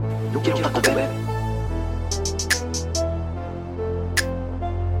Yo quiero un taco bebé.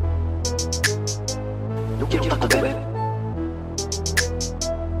 Yo quiero un taco bebé.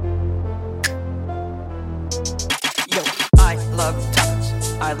 Yo, I love tacos.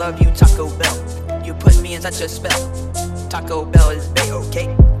 I love you, Taco Bell. You put me in such a spell. Taco Bell is bait,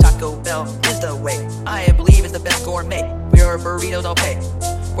 okay? Taco Bell is the way. I believe it's the best gourmet. For your burritos, I'll pay.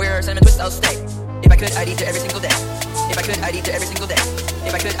 For your cinnamon twist, I'll stay. If I could, I'd eat it every single day. If I could, I'd eat it every single day.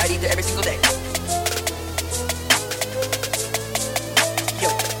 If I could, I'd eat it every single day. Yo,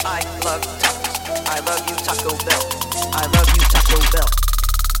 I love tacos. I love you, Taco Bell. I love you, Taco Bell.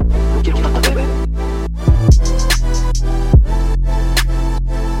 Yo quiero un taco bebé.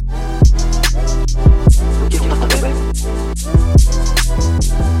 Yo quiero un taco bebé.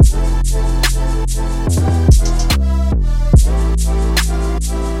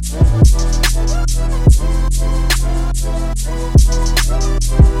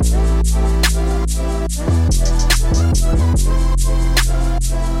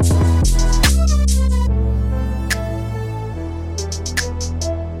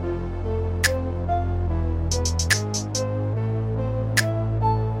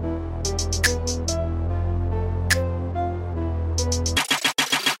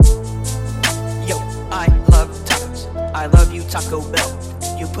 Yo, I love tacos. I love you, Taco Bell.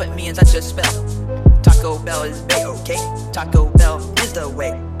 You put me in such a spell. Taco Bell is bait, okay? Taco Bell is the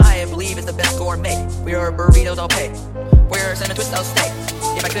way. I believe it's the best gourmet. For your burritos, I'll pay. For your cinnamon twist, I'll stay.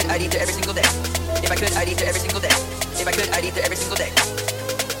 If I could, I'd eat it every single day. If I could, I'd eat it every single day. If I could, I'd eat it every single day.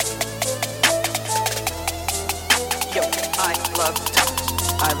 Yo, I love tacos.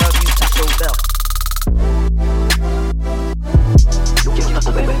 I love you, Taco Bell. Yo quiero un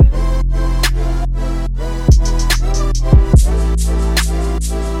taco bebé.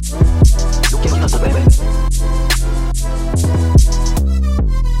 Yo quiero un taco bebé.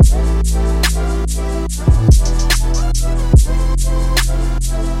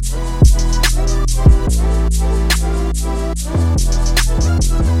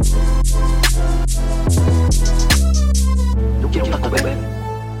 Yo quiero un taco bebé.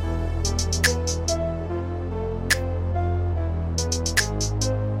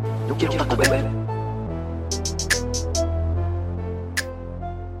 Yo quiero un taco bebé.